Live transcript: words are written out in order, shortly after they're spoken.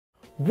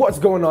What's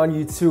going on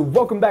YouTube?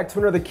 Welcome back to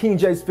another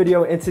KingJvpes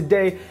video, and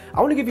today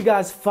I want to give you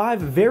guys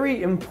 5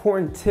 very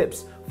important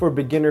tips for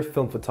beginner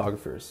film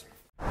photographers.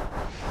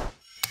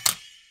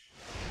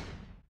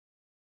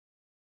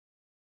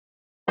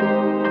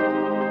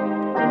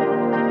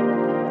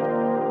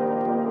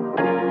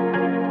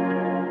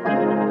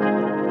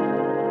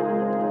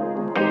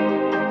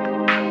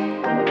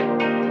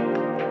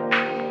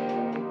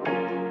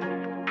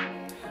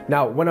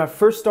 Now, when I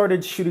first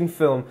started shooting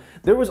film,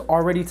 there was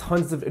already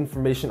tons of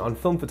information on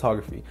film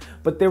photography,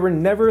 but there were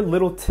never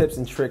little tips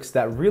and tricks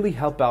that really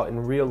help out in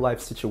real life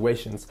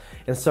situations.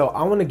 And so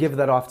I want to give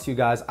that off to you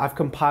guys. I've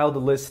compiled a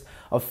list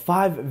of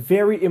 5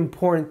 very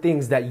important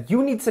things that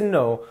you need to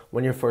know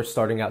when you're first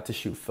starting out to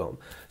shoot film.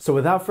 So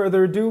without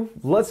further ado,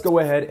 let's go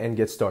ahead and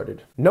get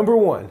started. Number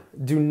 1,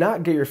 do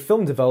not get your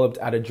film developed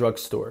at a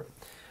drugstore.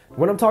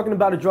 When I'm talking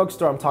about a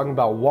drugstore, I'm talking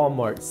about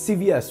Walmart,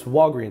 CVS,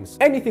 Walgreens,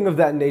 anything of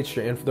that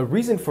nature. And the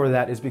reason for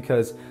that is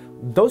because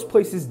those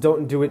places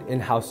don't do it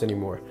in-house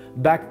anymore.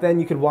 Back then,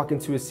 you could walk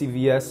into a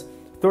CVS,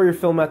 throw your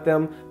film at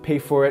them, pay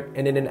for it,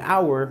 and in an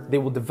hour, they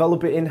will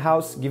develop it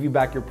in-house, give you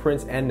back your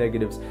prints and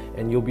negatives,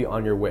 and you'll be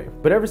on your way.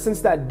 But ever since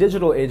that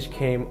digital age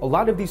came, a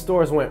lot of these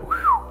stores went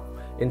whew,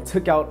 and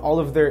took out all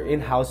of their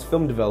in-house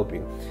film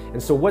developing.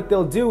 And so what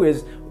they'll do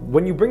is,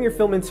 when you bring your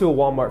film into a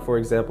Walmart, for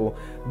example,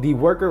 the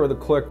worker or the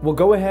clerk will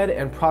go ahead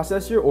and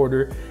process your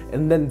order,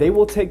 and then they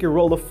will take your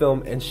roll of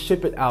film and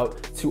ship it out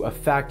to a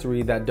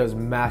factory that does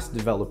mass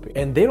developing.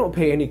 And they don't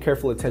pay any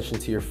careful attention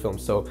to your film.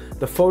 So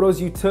the photos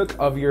you took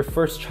of your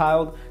first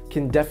child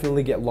can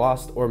definitely get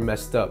lost or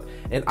messed up.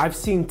 And I've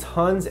seen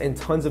tons and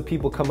tons of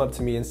people come up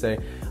to me and say,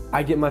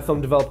 I get my film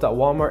developed at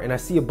Walmart and I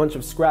see a bunch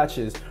of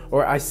scratches,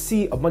 or I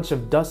see a bunch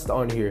of dust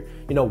on here.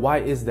 You know, why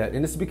is that?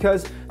 And it's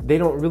because they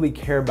don't really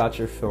care about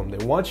your film.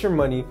 They want your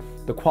money.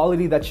 The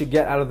quality that you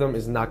get out of them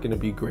is not going to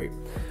be great.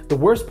 The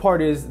worst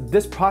part is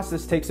this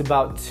process takes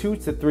about 2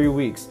 to 3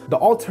 weeks. The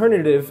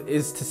alternative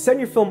is to send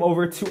your film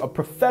over to a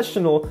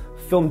professional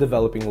film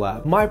developing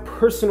lab. My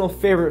personal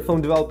favorite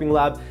film developing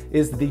lab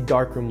is the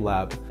darkroom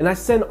lab. And I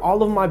send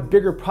all of my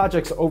bigger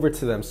projects over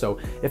to them. So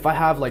if I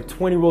have like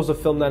 20 rolls of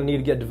film that I need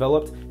to get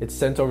developed, it's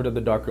sent over to the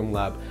darkroom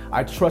lab.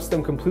 I trust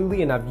them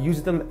completely, and I've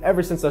used them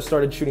ever since I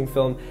started shooting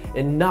film,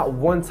 and not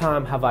one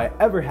time have I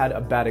ever had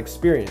a bad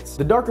experience.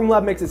 The darkroom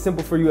lab makes it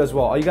simple for you as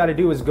well. All you gotta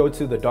do is go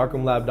to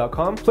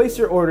thedarkroomlab.com, place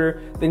your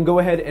order, then go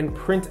ahead and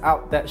print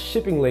out that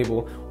shipping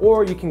label,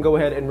 or you can go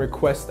ahead and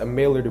request a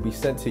mailer to be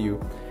sent to you.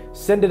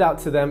 Send it out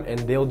to them and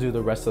they'll do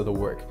the rest of the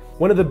work.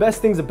 One of the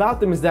best things about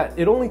them is that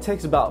it only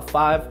takes about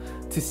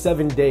 5 to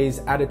 7 days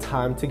at a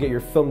time to get your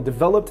film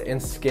developed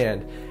and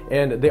scanned.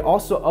 And they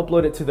also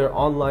upload it to their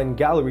online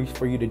gallery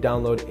for you to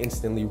download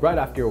instantly right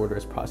after your order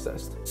is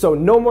processed. So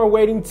no more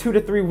waiting 2 to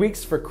 3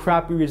 weeks for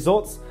crappy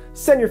results.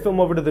 Send your film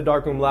over to the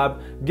darkroom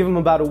lab, give them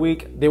about a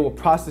week, they will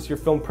process your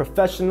film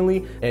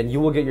professionally, and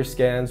you will get your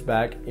scans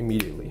back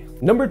immediately.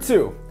 Number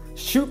 2,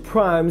 shoot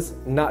primes,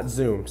 not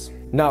zooms.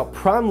 Now,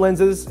 prime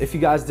lenses, if you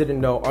guys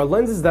didn't know, are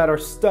lenses that are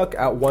stuck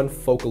at one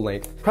focal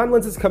length. Prime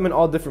lenses come in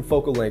all different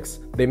focal lengths.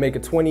 They make a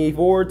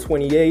 24,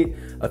 28,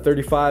 a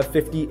 35,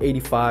 50,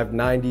 85,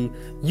 90,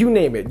 you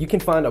name it. You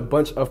can find a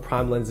bunch of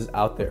prime lenses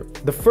out there.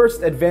 The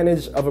first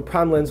advantage of a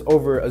prime lens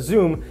over a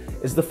zoom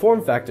is the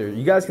form factor.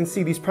 You guys can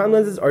see these prime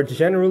lenses are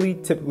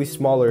typically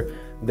smaller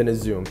than a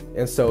zoom.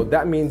 And so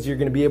that means you're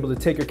gonna be able to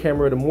take your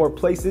camera to more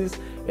places,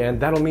 and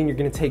that'll mean you're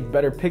gonna take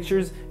better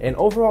pictures, and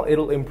overall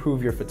it'll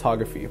improve your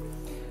photography.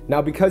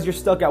 Now, because you're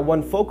stuck at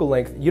one focal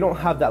length, you don't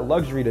have that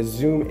luxury to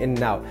zoom in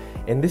and out,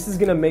 and this is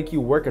gonna make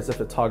you work as a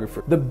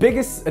photographer. The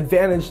biggest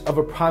advantage of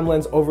a prime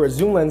lens over a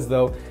zoom lens,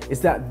 though, is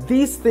that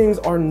these things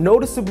are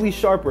noticeably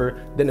sharper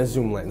than a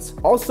zoom lens.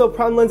 Also,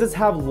 prime lenses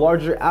have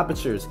larger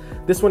apertures.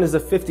 This one is a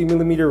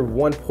 50mm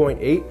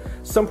 1.8.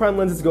 Some prime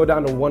lenses go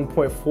down to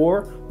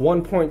 1.4,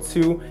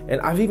 1.2,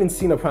 and I've even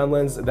seen a prime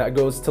lens that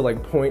goes to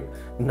like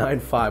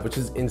 0.95, which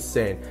is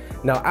insane.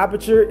 Now,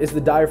 aperture is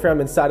the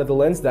diaphragm inside of the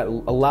lens that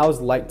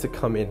allows light to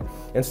come in.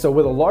 And so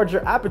with a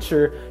larger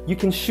aperture, you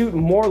can shoot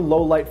more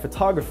low light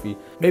photography.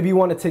 Maybe you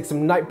want to take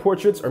some night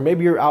portraits, or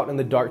maybe you're out in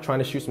the dark trying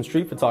to shoot some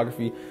street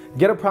photography.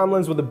 Get a prime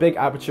lens with a big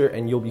aperture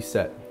and you'll be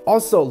set.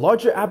 Also,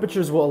 larger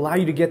apertures will allow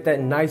you to get that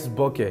nice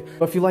bokeh.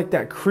 But if you like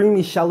that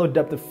creamy, shallow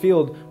depth of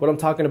field, what I'm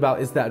talking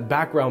about is that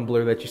background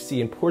blur that you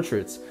see in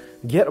portraits.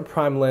 Get a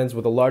prime lens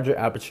with a larger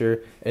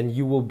aperture and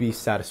you will be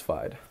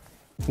satisfied.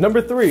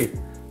 Number 3,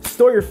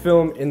 store your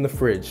film in the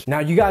fridge. Now,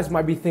 you guys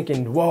might be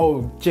thinking,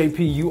 whoa,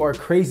 JP, you are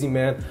crazy,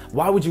 man.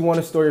 Why would you want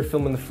to store your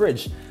film in the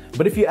fridge?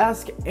 But if you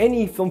ask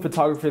any film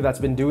photographer that's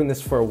been doing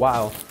this for a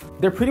while,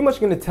 they're pretty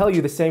much going to tell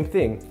you the same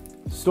thing.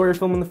 Store your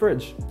film in the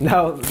fridge.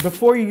 Now,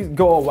 before you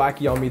go all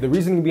wacky on me, the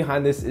reasoning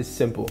behind this is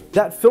simple.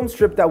 That film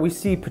strip that we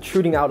see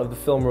protruding out of the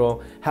film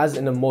roll has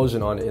an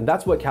emulsion on it, and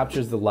that's what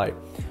captures the light.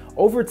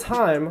 Over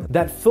time,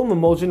 that film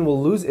emulsion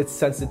will lose its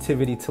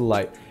sensitivity to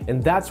light,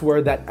 and that's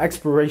where that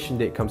expiration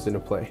date comes into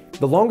play.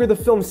 The longer the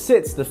film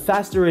sits, the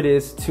faster it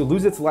is to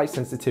lose its light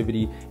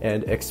sensitivity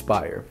and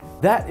expire.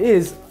 That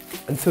is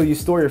until you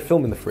store your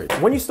film in the fridge.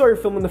 When you store your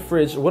film in the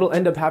fridge, what'll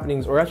end up happening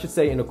is, or I should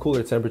say in a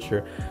cooler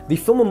temperature, the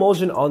film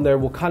emulsion on there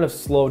will kind of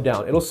slow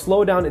down. It'll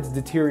slow down its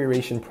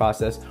deterioration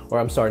process, or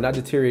I'm sorry, not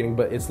deteriorating,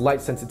 but its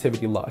light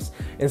sensitivity loss.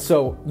 And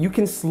so you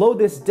can slow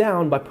this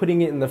down by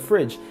putting it in the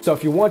fridge. So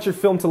if you want your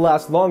film to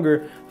last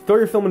longer, throw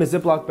your film in a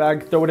Ziploc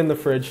bag, throw it in the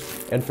fridge,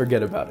 and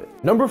forget about it.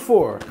 Number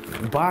 4,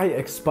 buy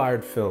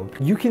expired film.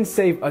 You can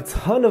save a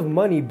ton of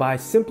money by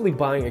simply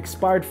buying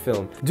expired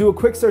film. Do a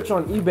quick search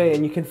on eBay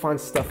and you can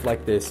find stuff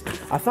like this.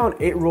 I found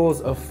 8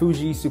 rolls of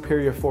Fuji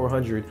Superior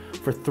 400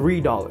 for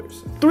 $3.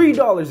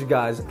 $3, you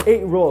guys,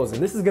 8 rolls,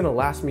 and this is gonna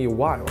last me a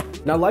while.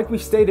 Now, like we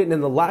stated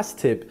in the last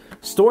tip,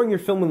 storing your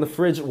film in the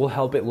fridge will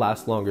help it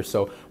last longer.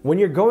 So when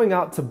you're going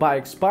out to buy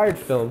expired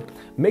film,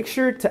 make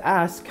sure to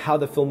ask how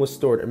the film was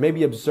stored, or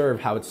maybe observe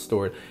how it's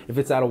stored. If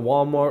it's at a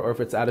Walmart or if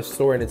it's at a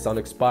store and it's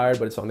unexpired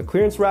but it's on the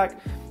clearance rack,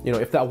 you know,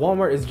 if that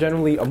Walmart is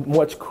generally a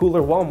much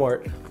cooler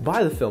Walmart,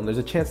 buy the film. There's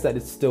a chance that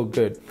it's still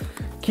good.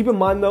 Keep in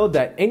mind though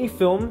that any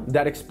film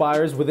that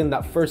expires within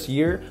that first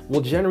year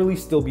will generally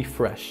still be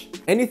fresh.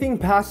 Anything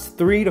past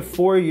 3 to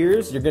 4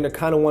 years, you're gonna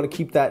kind of want to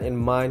keep that in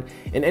mind.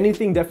 And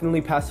anything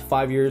definitely past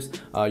 5 years,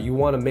 you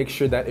want to make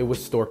sure that it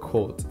was stored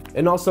cold.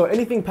 And also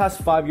anything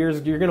past 5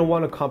 years, you're gonna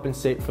want to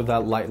compensate for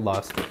that light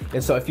loss.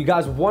 And so if you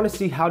guys want to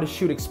see how to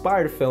shoot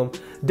expired film,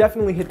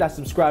 definitely hit that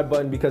subscribe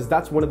button, because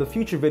that's one of the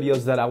future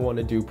videos that I want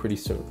to do pretty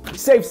soon.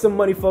 Save some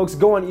money, folks.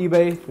 Go on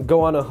eBay,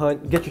 go on a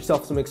hunt, get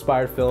yourself some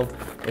expired film,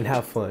 and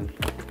have fun.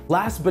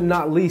 Last but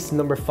not least,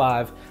 number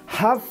 5,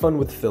 have fun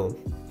with film.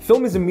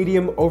 Film is a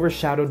medium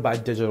overshadowed by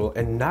digital,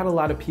 and not a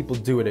lot of people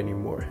do it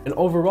anymore. And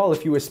overall,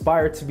 if you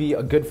aspire to be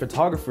a good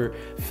photographer,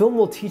 film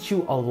will teach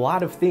you a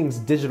lot of things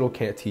digital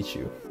can't teach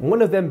you.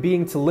 One of them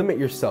being to limit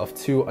yourself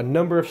to a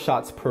number of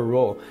shots per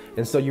roll.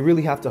 And so you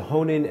really have to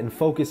hone in and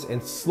focus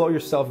and slow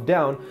yourself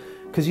down,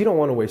 because you don't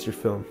want to waste your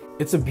film.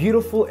 It's a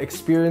beautiful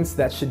experience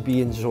that should be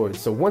enjoyed.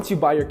 So once you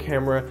buy your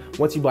camera,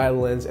 once you buy a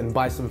lens and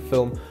buy some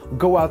film,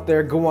 go out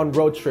there, go on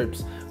road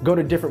trips, go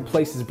to different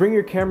places, bring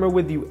your camera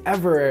with you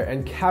everywhere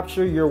and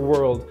capture your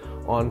world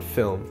on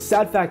film.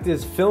 Sad fact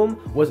is, film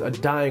was a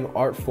dying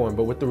art form,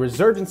 but with the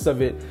resurgence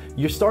of it,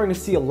 you're starting to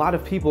see a lot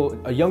of people,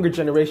 a younger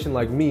generation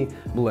like me,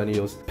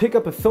 millennials, pick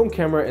up a film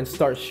camera and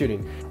start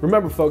shooting.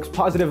 Remember folks,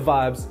 positive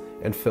vibes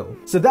and film.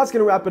 So that's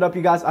gonna wrap it up,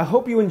 you guys. I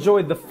hope you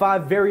enjoyed the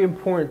 5 very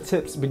important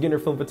tips beginner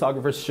film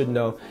photographers should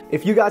know.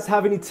 If you guys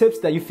have any tips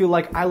that you feel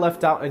like I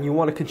left out and you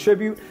want to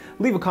contribute,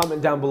 leave a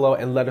comment down below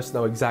and let us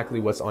know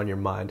exactly what's on your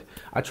mind.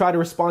 I try to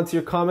respond to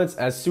your comments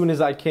as soon as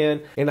I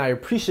can, and I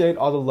appreciate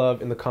all the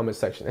love in the comment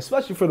section,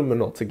 especially for the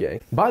Minolta gang.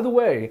 By the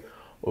way,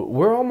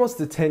 we're almost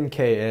to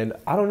 10K, and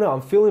I don't know,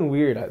 I'm feeling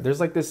weird. There's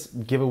like this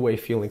giveaway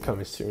feeling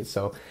coming soon.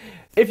 So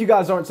if you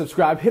guys aren't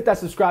subscribed, hit that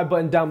subscribe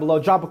button down below,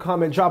 drop a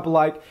comment, drop a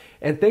like,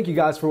 and thank you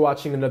guys for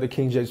watching another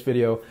KingJvpes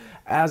video.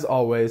 As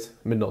always,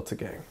 Minolta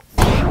gang.